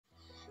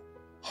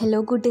Hello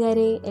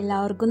കൂട്ടുകാരെ,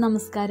 എല്ലാവർക്കും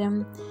നമസ്കാരം.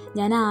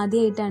 ഞാൻ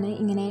ആദ്യമായിട്ടാണ്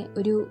ഇങ്ങനെ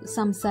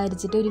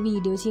സംസാരിച്ചിട്ട് ഒരു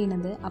വീഡിയോ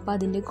ചെയ്യണത്. അപ്പോൾ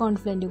അതിൻ്റെ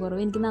കോൺഫിഡൻറ്റ്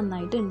കുറവ് എനിക്ക്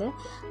നന്നായിട്ടുണ്ട്.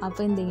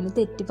 അപ്പോൾ എന്തെങ്കിലും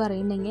തെറ്റ്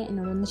പറയുന്നുണ്ടെങ്കിൽ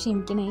എന്നോടൊന്ന്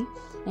ക്ഷമിക്കണേ.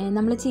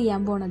 നമ്മൾ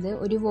ചെയ്യാൻ പോണത്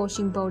ഒരു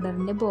വാഷിംഗ്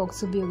പൗഡറിൻ്റെ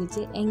ബോക്സ്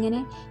ഉപയോഗിച്ച് എങ്ങനെ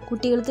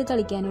കുട്ടികൾക്ക്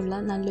കളിക്കാനുള്ള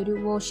നല്ലൊരു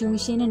വാഷിംഗ്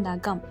മെഷീൻ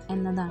ഉണ്ടാക്കാം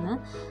എന്നതാണ്.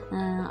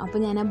 അപ്പോൾ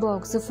ഞാൻ ആ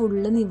ബോക്സ്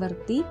ഫുള്ള്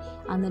നിവർത്തി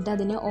എന്നിട്ട്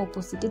അതിനെ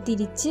ഓപ്പോസിറ്റ്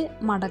തിരിച്ച്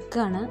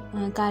മടക്കുകയാണ്.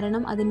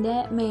 കാരണം അതിൻ്റെ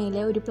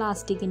മേലെ ഒരു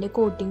പ്ലാസ്റ്റിക്കിൻ്റെ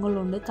കോട്ടിംഗ്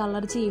ഉള്ളതുകൊണ്ട്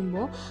കളർ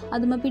ചെയ്യുമ്പോൾ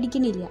അതുമ്മ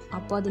പിടിക്കണില്ല.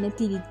 അപ്പോൾ അതിനെ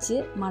തിരിച്ച്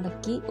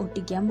മടക്കി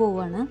ഒട്ടിക്കാൻ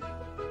പോവുകയാണ്.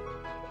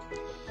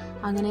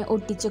 അങ്ങനെ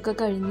ഒട്ടിച്ചൊക്കെ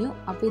കഴിഞ്ഞു.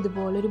 അപ്പോൾ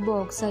ഇതുപോലൊരു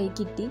ബോക്സായി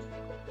കിട്ടി.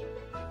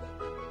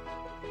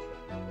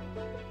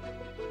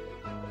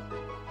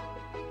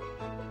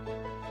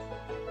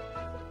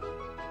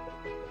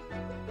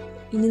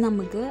 ഇനി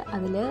നമുക്ക്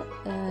അതിൽ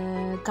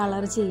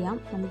കളർ ചെയ്യാം.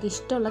 നമുക്ക്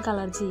ഇഷ്ടമുള്ള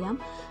കളർ ചെയ്യാം.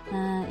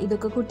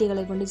 ഇതൊക്കെ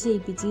കുട്ടികളെ കൊണ്ട്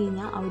ചെയ്യിപ്പിച്ച്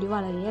കഴിഞ്ഞാൽ അവർ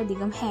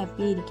വളരെയധികം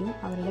ഹാപ്പി ആയിരിക്കും.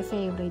 അവരുടെ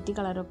ഫേവറേറ്റ്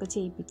കളറൊക്കെ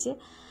ചെയ്യിപ്പിച്ച്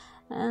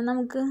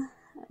നമുക്ക്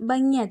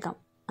ഭംഗിയാക്കാം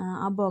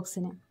ആ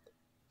ബോക്സിനെ.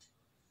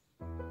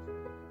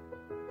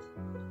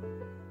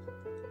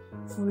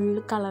 ഫുൾ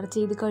കളർ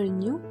ചെയ്ത്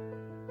കഴിഞ്ഞു.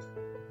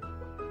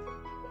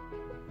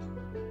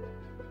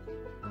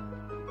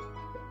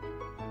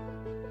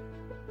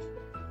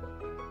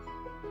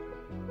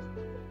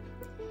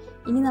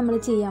 ഇനി നമ്മൾ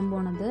ചെയ്യാൻ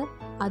പോണത്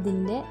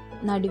അതിൻ്റെ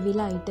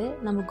നടുവിലായിട്ട്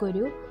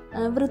നമുക്കൊരു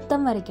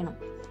വൃത്തം വരയ്ക്കണം.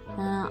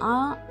 ആ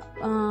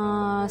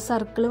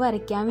സർക്കിൾ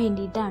വരയ്ക്കാൻ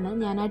വേണ്ടിയിട്ടാണ്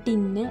ഞാൻ ആ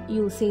ടിന്ന്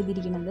യൂസ്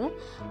ചെയ്തിരിക്കുന്നത്.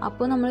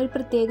 അപ്പോൾ നമ്മൾ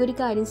പ്രത്യേക ഒരു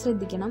കാര്യം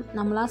ശ്രദ്ധിക്കണം.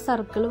 നമ്മൾ ആ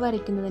സർക്കിൾ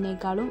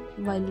വരയ്ക്കുന്നതിനേക്കാളും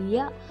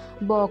വലിയ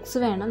ബോക്സ്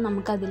വേണം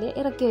നമുക്കതിൽ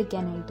ഇറക്കി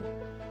വയ്ക്കാനായിട്ട്.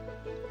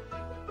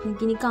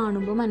 എനിക്കിനി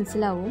കാണുമ്പോൾ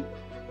മനസ്സിലാവും.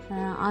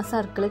 ആ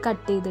സർക്കിൾ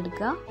കട്ട്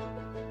ചെയ്തെടുക്കുക.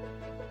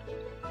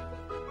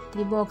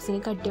 ഈ ബോക്സിന്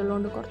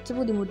കട്ടിയുള്ളതുകൊണ്ട് കുറച്ച്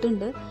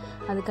ബുദ്ധിമുട്ടുണ്ട്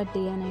അത് കട്ട്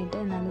ചെയ്യാനായിട്ട്.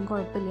 എന്നാലും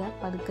കുഴപ്പമില്ല,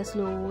 പതുക്കെ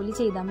സ്ലോലി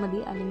ചെയ്താൽ മതി,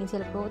 അല്ലെങ്കിൽ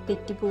ചിലപ്പോൾ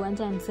തെറ്റിപ്പോവാൻ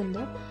ചാൻസ് ഉണ്ട്.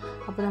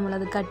 അപ്പോൾ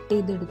നമ്മളത് കട്ട്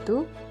ചെയ്തെടുത്തു.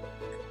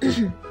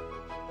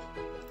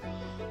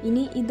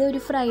 ഇനി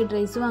ഇതൊരു ഫ്രൈഡ്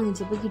റൈസ്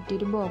വാങ്ങിച്ചപ്പോൾ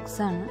കിട്ടിയൊരു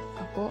ബോക്സാണ്.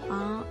 അപ്പോൾ ആ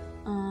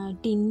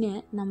ടിന്ന്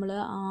നമ്മൾ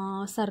ആ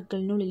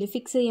സർക്കിളിനുള്ളിൽ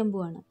ഫിക്സ് ചെയ്യാൻ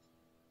പോവാണ്.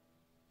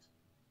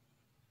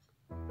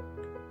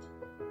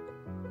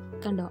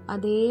 കണ്ടോ,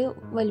 അതേ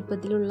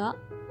വലിപ്പത്തിലുള്ള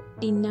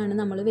ടിന്നാണ്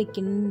നമ്മൾ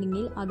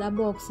വെക്കുന്നുണ്ടെങ്കിൽ അത് ആ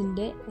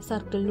ബോക്സിൻ്റെ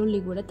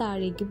സർക്കിളിനുള്ളിൽ കൂടെ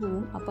താഴേക്ക്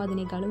പോവും. അപ്പോൾ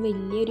അതിനേക്കാളും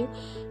വലിയൊരു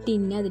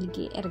ടിന്ന്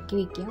അതിലേക്ക് ഇറക്കി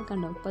വെക്കുക.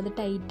 കണ്ടോ, അപ്പോൾ അത്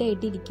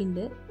ടൈറ്റായിട്ട്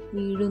ഇരിക്കുന്നുണ്ട്,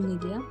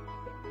 വീഴൊന്നുമില്ല.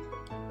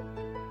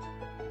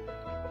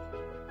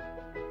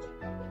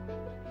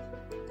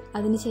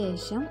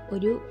 അതിനുശേഷം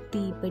ഒരു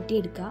തീപ്പെട്ടി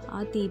എടുക്കുക. ആ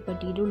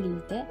തീപ്പെട്ടിയുടെ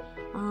ഉള്ളിലത്തെ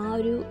ആ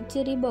ഒരു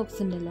ചെറിയ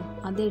ബോക്സ് ഉണ്ടല്ലോ,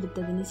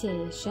 അതെടുത്തതിന്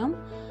ശേഷം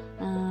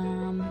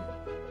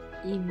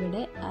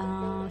ഇവിടെ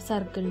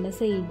സർക്കിളിൻ്റെ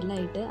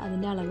സൈഡിലായിട്ട്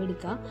അതിൻ്റെ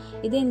അളവെടുക്കുക.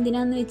 ഇത്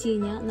എന്തിനാണെന്ന് വെച്ച്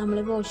കഴിഞ്ഞാൽ നമ്മൾ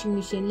വാഷിംഗ്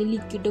മെഷീനിൽ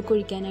ലിക്വിഡൊക്കെ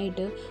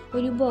ഒഴിക്കാനായിട്ട്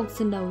ഒരു ബോക്സ്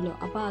ഉണ്ടാവുമല്ലോ,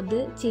 അപ്പോൾ അത്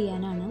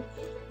ചെയ്യാനാണ്.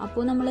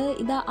 അപ്പോൾ നമ്മൾ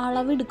ഇത്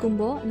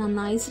അളവെടുക്കുമ്പോൾ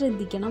നന്നായി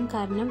ശ്രദ്ധിക്കണം.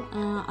 കാരണം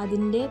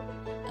അതിൻ്റെ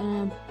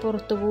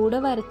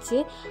പുറത്തുകൂടെ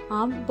വരച്ച് ആ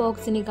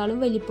ബോക്സിനേക്കാളും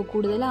വലിപ്പം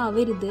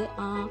കൂടുതലാവരുത്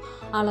ആ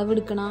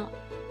അളവെടുക്കണ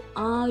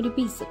ആ ഒരു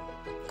പീസ്.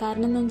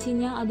 കാരണം എന്താണെന്ന് വെച്ച്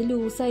കഴിഞ്ഞാൽ അത്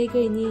ലൂസായി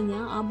കഴിഞ്ഞ്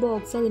കഴിഞ്ഞാൽ ആ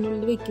ബോക്സ്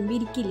അതിനുള്ളിൽ വെക്കുമ്പോൾ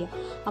ഇരിക്കില്ല.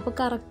 അപ്പോൾ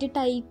കറക്റ്റ്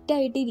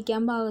ടൈറ്റായിട്ട്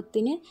ഇരിക്കാൻ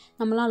പാകത്തിന്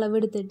നമ്മൾ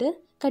അളവെടുത്തിട്ട്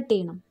കട്ട്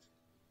ചെയ്യണം.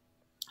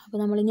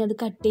 അപ്പോൾ നമ്മളിനി അത്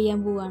കട്ട് ചെയ്യാൻ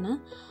പോവുകയാണ്.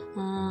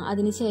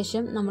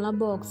 അതിനുശേഷം നമ്മൾ ആ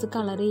ബോക്സ്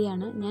കളർ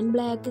ചെയ്യാണ്. ഞാൻ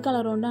ബ്ലാക്ക്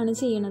കളർ കൊണ്ടാണ്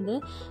ചെയ്യണത്.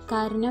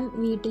 കാരണം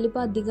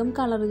വീട്ടിലിപ്പോൾ അധികം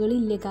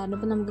കളറുകളില്ല. കാരണം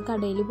ഇപ്പോൾ നമുക്ക്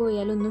കടയിൽ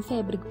പോയാലൊന്നും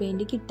ഫാബ്രിക്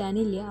പെയിൻറ്റ്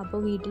കിട്ടാനില്ല.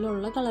 അപ്പോൾ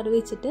വീട്ടിലുള്ള കളർ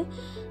വെച്ചിട്ട്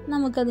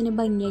നമുക്കതിനെ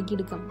ഭംഗിയാക്കി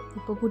എടുക്കാം.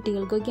 ഇപ്പോൾ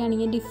കുട്ടികൾക്കൊക്കെ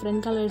ആണെങ്കിൽ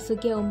ഡിഫറെൻറ്റ്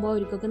കളേഴ്സൊക്കെ ആകുമ്പോൾ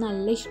അവർക്കൊക്കെ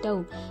നല്ല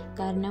ഇഷ്ടമാവും.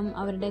 കാരണം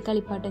അവരുടെ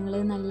കളിപ്പാട്ടങ്ങൾ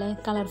നല്ല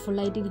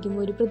കളർഫുള്ളായിട്ട്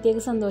ഇരിക്കുമ്പോൾ ഒരു പ്രത്യേക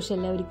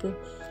സന്തോഷമല്ലേ അവർക്ക്.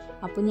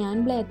 അപ്പോൾ ഞാൻ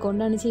ബ്ലാക്ക്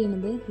കൊണ്ടാണ്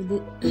ചെയ്യുന്നത്. ഇത്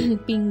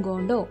പിങ്ക്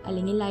കൊണ്ടോ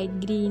അല്ലെങ്കിൽ ലൈറ്റ്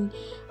ഗ്രീൻ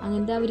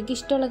അങ്ങനത്തെ അവർക്ക്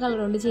ഇഷ്ടമുള്ള കളർ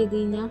കൊണ്ട് ചെയ്ത്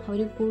കഴിഞ്ഞാൽ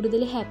അവർ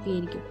കൂടുതൽ ഹാപ്പി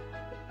ആയിരിക്കും.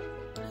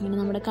 അങ്ങനെ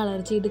നമ്മുടെ കളർ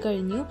ചെയ്ത്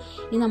കഴിഞ്ഞു.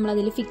 ഇനി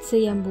നമ്മളതിൽ ഫിക്സ്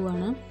ചെയ്യാൻ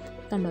പോവാണ്.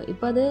 കണ്ടോ,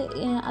 ഇപ്പോൾ അത്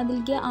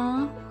അതിലേക്ക് ആ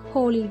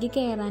ഹോളിലേക്ക്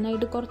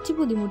കയറാനായിട്ട് കുറച്ച്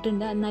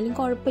ബുദ്ധിമുട്ടുണ്ട്. എന്നാലും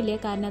കുഴപ്പമില്ല,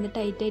 കാരണം അത്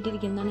ടൈറ്റായിട്ട്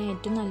ഇരിക്കുന്നതാണ്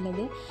ഏറ്റവും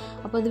നല്ലത്.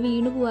 അപ്പോൾ അത്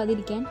വീണ്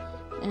പോവാതിരിക്കാൻ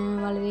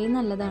വളരെ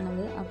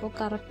നല്ലതാണത്. അപ്പോൾ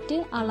കറക്റ്റ്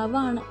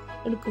അളവാണ്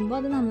എടുക്കുമ്പോൾ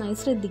അത് നന്നായി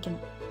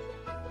ശ്രദ്ധിക്കണം.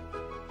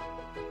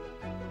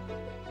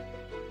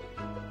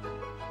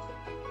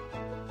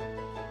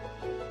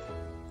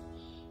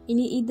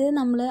 ഇനി ഇത്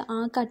നമ്മൾ ആ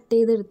കട്ട്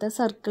ചെയ്തെടുത്ത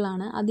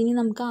സർക്കിളാണ്, അതിന്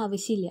നമുക്ക്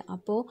ആവശ്യമില്ല.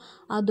 അപ്പോൾ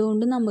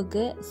അതുകൊണ്ട്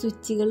നമുക്ക്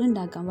സ്വിച്ചുകൾ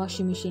ഉണ്ടാക്കാം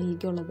വാഷിംഗ്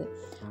മെഷീനിലേക്കുള്ളത്.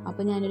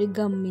 അപ്പോൾ ഞാനൊരു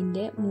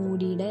ഗമ്മിൻ്റെ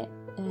മൂടിയുടെ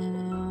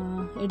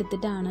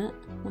എടുത്തിട്ടാണ്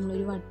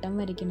നമ്മളൊരു വട്ടം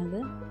വരയ്ക്കുന്നത്.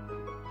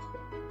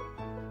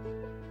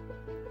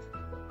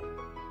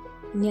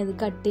 ഇനി അത്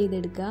കട്ട്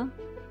ചെയ്തെടുക്കുക.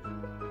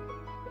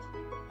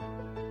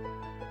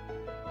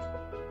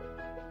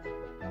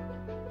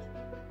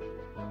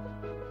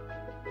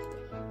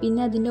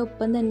 പിന്നെ അതിൻ്റെ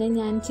ഒപ്പം തന്നെ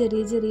ഞാൻ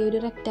ചെറിയൊരു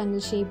റെക്റ്റാങ്കിൾ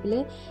ഷേപ്പിൽ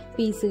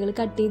പീസുകൾ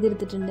കട്ട്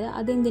ചെയ്തെടുത്തിട്ടുണ്ട്.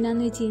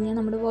 അതെന്തിനാണെന്ന് വെച്ച് കഴിഞ്ഞാൽ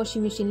നമ്മുടെ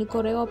വാഷിംഗ് മെഷീനിൽ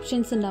കുറേ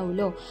ഓപ്ഷൻസ്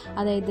ഉണ്ടാവുമല്ലോ.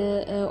 അതായത്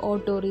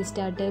auto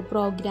restart,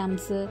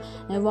 programmes,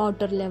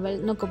 water level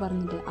എന്നൊക്കെ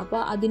പറഞ്ഞിട്ട്. അപ്പോൾ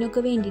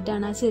അതിനൊക്കെ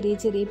വേണ്ടിയിട്ടാണ് ആ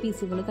ചെറിയ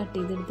പീസുകൾ കട്ട്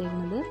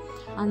ചെയ്തെടുത്തേക്കുന്നത്.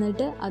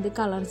 എന്നിട്ട് അത്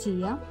കളർ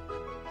ചെയ്യുക.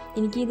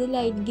 എനിക്കിത്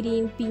ലൈറ്റ്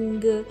ഗ്രീൻ,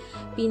 പിങ്ക്,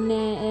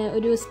 പിന്നെ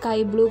ഒരു സ്കൈ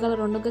ബ്ലൂ കളർ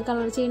കൊണ്ടൊക്കെ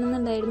കളർ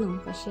ചെയ്യണമെന്നുണ്ടായിരുന്നു.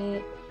 പക്ഷേ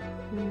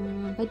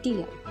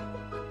പറ്റിയില്ല,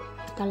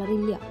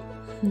 കളറില്ല.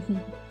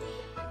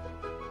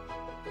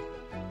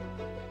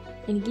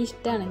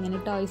 എനിക്കിഷ്ടമാണ് ഇങ്ങനെ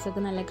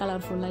ടോയ്സൊക്കെ നല്ല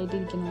കളർഫുള്ളായിട്ട്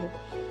ഇരിക്കുന്നത്,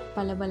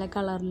 പല പല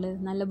കളറിൽ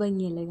നല്ല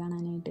ഭംഗിയല്ലേ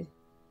കാണാനായിട്ട്.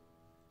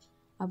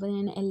 അപ്പോൾ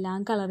ഞാൻ എല്ലാം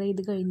കളർ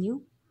ചെയ്ത് കഴിഞ്ഞു.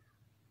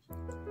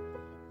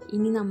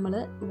 ഇനി നമ്മൾ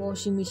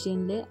വാഷിംഗ്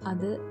മെഷീനിൽ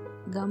അത്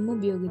ഗം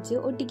ഉപയോഗിച്ച്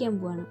ഒട്ടിക്കാൻ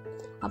പോവാണ്.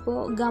 അപ്പോൾ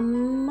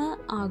ഗമ്മ്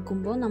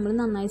ആക്കുമ്പോൾ നമ്മൾ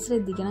നന്നായി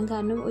ശ്രദ്ധിക്കണം.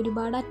 കാരണം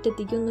ഒരുപാട്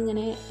അറ്റത്തേക്കൊന്നും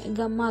ഇങ്ങനെ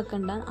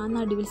ഗമ്മാക്കണ്ട. ആ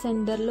നടുവിൽ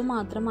സെൻറ്ററിൽ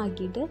മാത്രം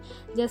ആക്കിയിട്ട്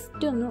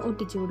ജസ്റ്റ് ഒന്ന്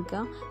ഒട്ടിച്ചു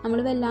കൊടുക്കുക. നമ്മൾ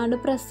വല്ലാണ്ട്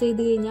പ്രസ്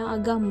ചെയ്ത് കഴിഞ്ഞാൽ ആ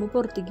ഗമ്മ്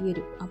പുറത്തേക്ക്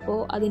വരും. അപ്പോൾ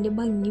അതിൻ്റെ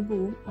ഭംഗി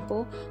പോവും.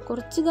 അപ്പോൾ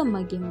കുറച്ച്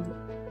ഗമ്മാക്കിയാൽ മതി.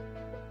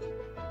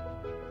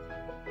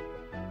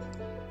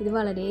 ഇത്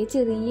വളരെ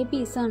ചെറിയ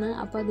പീസാണ്.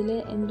 അപ്പോൾ അതിൽ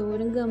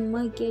എന്തോരം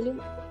ഗമ്മാക്കിയാലും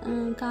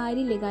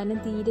കാര്യമില്ല. കാരണം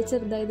തീരെ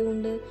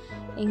ചെറുതായതുകൊണ്ട്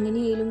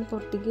എങ്ങനെയായാലും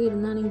പുറത്തേക്ക്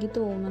വരുന്നതാണ് എനിക്ക്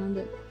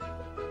തോന്നണത്.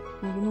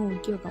 നമുക്ക്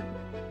നോക്കി നോക്കാം,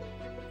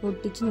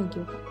 ഒട്ടിച്ച് നോക്കി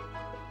നോക്കാം.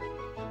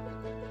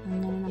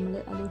 അങ്ങനെ നമ്മൾ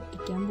അത്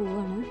ഒട്ടിക്കാൻ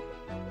പോവുകയാണ്.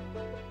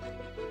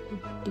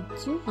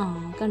 ഒട്ടിച്ചു,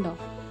 കണ്ടോ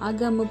ആ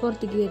ഗമ്മ്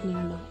പുറത്തേക്ക്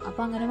വരുന്നുണ്ടോ?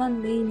 അപ്പോൾ അങ്ങനെ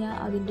വന്നു കഴിഞ്ഞാൽ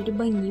അതിൻ്റെ ഒരു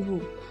ഭംഗി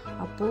പോവും.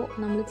 അപ്പോൾ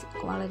നമ്മൾ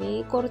വളരെ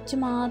കുറച്ച്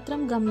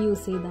മാത്രം ഗം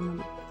യൂസ് ചെയ്താൽ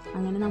മതി.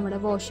 അങ്ങനെ നമ്മുടെ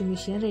വാഷിംഗ്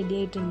മെഷീൻ റെഡി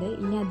ആയിട്ടുണ്ട്.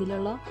 ഇനി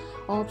അതിലുള്ള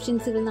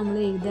ഓപ്ഷൻസുകൾ നമ്മൾ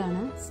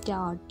എഴുതുകയാണ്.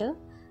 സ്റ്റാർട്ട്,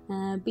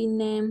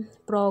 പിന്നെ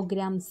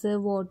പ്രോഗ്രാംസ്,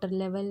 വാട്ടർ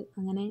ലെവൽ,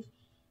 അങ്ങനെ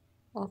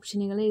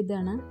ഓപ്ഷനുകൾ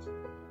എഴുതുകയാണ്.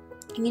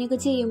 ഇങ്ങനെയൊക്കെ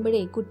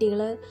ചെയ്യുമ്പോഴേ കുട്ടികൾ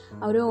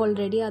അവർ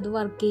ഓൾറെഡി അത്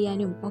വർക്ക്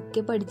ചെയ്യാനും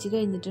ഒക്കെ പഠിച്ചു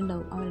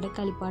കഴിഞ്ഞിട്ടുണ്ടാവും. അവരുടെ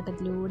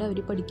കളിപ്പാട്ടത്തിലൂടെ അവർ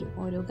പഠിക്കും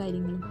ഓരോ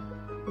കാര്യങ്ങളും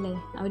അല്ലേ.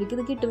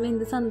 അവർക്കിത് കിട്ടുമ്പോൾ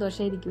എന്ത്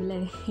സന്തോഷമായിരിക്കും അല്ലേ.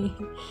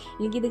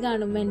 എനിക്കിത്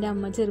കാണുമ്പോൾ എൻ്റെ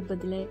അമ്മ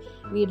ചെറുപ്പത്തിലെ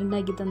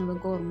വീടുണ്ടാക്കി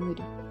തന്നതൊക്കെ ഓർമ്മ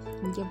വരും.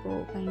 എനിക്കപ്പോൾ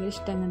ഭയങ്കര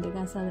ഇഷ്ടം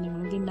അങ്ങനത്തെ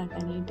സാധനങ്ങളൊക്കെ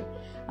ഉണ്ടാക്കാനായിട്ട്.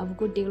 അപ്പോൾ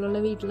കുട്ടികളുള്ള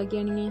വീട്ടിലൊക്കെ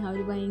ആണെങ്കിൽ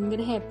അവർ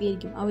ഭയങ്കര ഹാപ്പി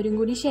ആയിരിക്കും. അവരും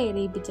കൂടി ഷെയർ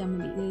ചെയ്യിപ്പിച്ചാൽ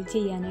മതി ഇത്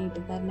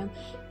ചെയ്യാനായിട്ട്. കാരണം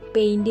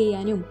പെയിൻറ്റ്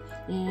ചെയ്യാനും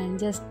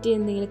ജസ്റ്റ്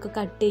എന്തെങ്കിലുമൊക്കെ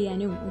കട്ട്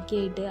ചെയ്യാനും ഒക്കെ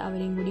ആയിട്ട്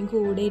അവരെയും കൂടി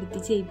കൂടെ ഇരുത്തി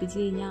ചെയ്യിപ്പിച്ച്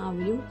കഴിഞ്ഞാൽ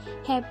അവരും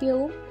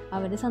ഹാപ്പിയാവും.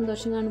 അവരുടെ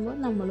സന്തോഷം കാണുമ്പോൾ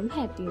നമ്മളും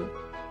ഹാപ്പിയാവും.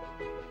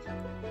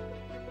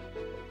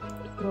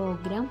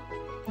 പ്രോഗ്രാം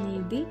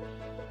എഴുതി.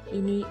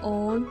 ഇനി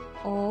ഓൺ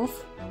ഓഫ്,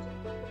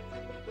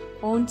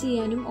 ഓൺ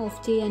ചെയ്യാനും ഓഫ്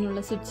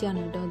ചെയ്യാനുള്ള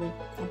സ്വിച്ചാണ് കേട്ടോ അത്.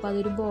 അപ്പോൾ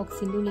അതൊരു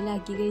ബോക്സിൻ്റെ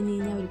ഉള്ളിലാക്കി കഴിഞ്ഞ്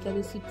കഴിഞ്ഞാൽ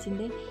അവർക്കത്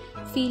സ്വിച്ചിൻ്റെ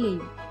ഫീൽ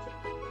ചെയ്യും.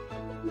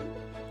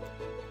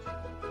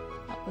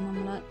 അപ്പോൾ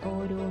നമ്മൾ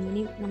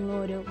ഓരോന്നിനെയും നമ്മൾ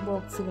ഓരോ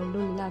ബോക്സുകളുടെ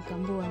ഉള്ളിലാക്കാൻ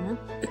പോവാണ്.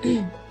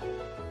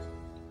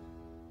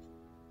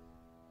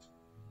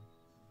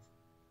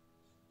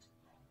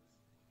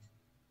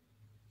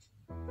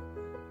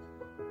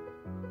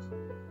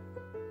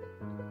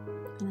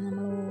 അങ്ങനെ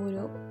നമ്മൾ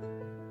ഓരോ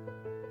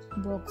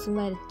ബോക്സും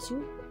വരച്ചു.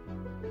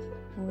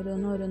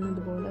 ഓരോന്നും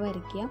ഇതുപോലെ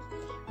വരയ്ക്കുക.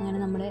 അങ്ങനെ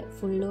നമ്മുടെ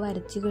ഫുള്ള്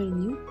വരച്ച്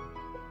കഴിഞ്ഞു.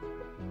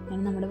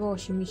 അങ്ങനെ നമ്മുടെ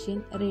വാഷിംഗ് മെഷീൻ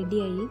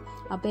റെഡിയായി.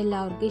 അപ്പോൾ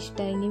എല്ലാവർക്കും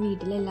ഇഷ്ടമായെങ്കിൽ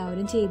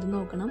വീട്ടിലെല്ലാവരും ചെയ്ത്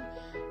നോക്കണം.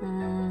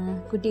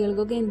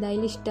 കുട്ടികൾക്കൊക്കെ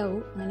എന്തായാലും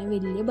ഇഷ്ടമാവും. അങ്ങനെ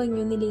വലിയ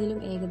ഭംഗിയൊന്നും ഇല്ലെങ്കിലും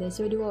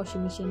ഏകദേശം ഒരു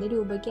വാഷിംഗ് മെഷീൻ്റെ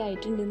രൂപയൊക്കെ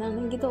ആയിട്ടുണ്ടെന്നാണ്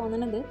എനിക്ക്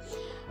തോന്നണത്.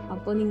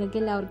 അപ്പോൾ നിങ്ങൾക്ക്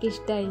എല്ലാവർക്കും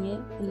ഇഷ്ടമായെങ്കിൽ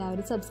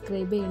എല്ലാവരും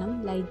സബ്സ്ക്രൈബ് ചെയ്യണം,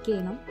 ലൈക്ക്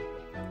ചെയ്യണം.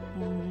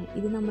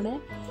 ഇത് നമ്മുടെ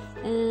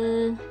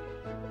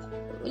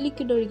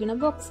ലിക്വിഡ് ഒഴിക്കണ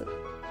ബോക്സ്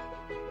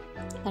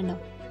കണ്ടോ.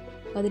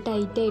 അപ്പോൾ അത്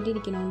ടൈറ്റായിട്ട്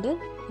ഇരിക്കണോണ്ട്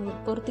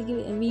പുറത്തേക്ക്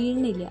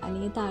വീഴുന്നില്ല,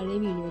 അല്ലെങ്കിൽ താഴെ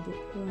വീഴും അത്.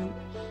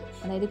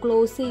 അതായത്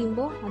ക്ലോസ്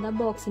ചെയ്യുമ്പോൾ അത് ആ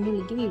ബോക്സിൻ്റെ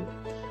ഉള്ളിലേക്ക് വീഴും.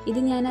 ഇത്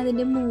ഞാൻ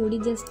അതിൻ്റെ മൂടി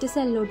ജസ്റ്റ്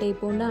സെല്ലോ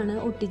ടേപ്പ് കൊണ്ടാണ്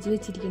ഒട്ടിച്ച്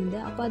വെച്ചിരിക്കുന്നത്.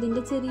 അപ്പോൾ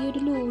അതിൻ്റെ ചെറിയൊരു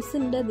ലൂസ്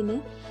ഉണ്ട് അതിന്,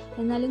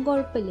 എന്നാലും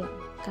കുഴപ്പമില്ല.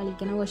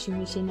 കളിക്കണ വാഷിംഗ്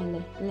മെഷീൻ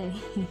അല്ലേ.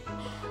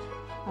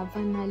 അപ്പോൾ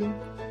എന്നാലും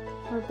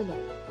കുഴപ്പമില്ല.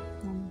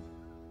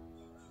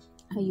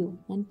 അയ്യോ,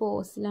 ഞാൻ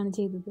പോസിലാണ്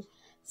ചെയ്തത്,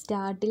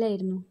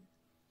 സ്റ്റാർട്ടിലായിരുന്നു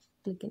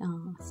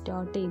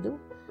സ്റ്റാർട്ട് ചെയ്തു.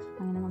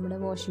 അങ്ങനെ നമ്മുടെ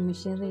വാഷിംഗ്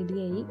മെഷീൻ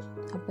റെഡിയായി.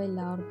 അപ്പോൾ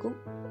എല്ലാവർക്കും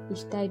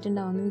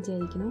ഇഷ്ടമായിട്ടുണ്ടാവുമെന്ന്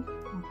വിചാരിക്കുന്നു.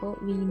 അപ്പോൾ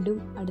വീണ്ടും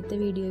അടുത്ത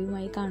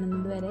വീഡിയോയുമായി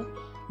കാണുന്നത് വരെ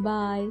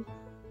ബായ്.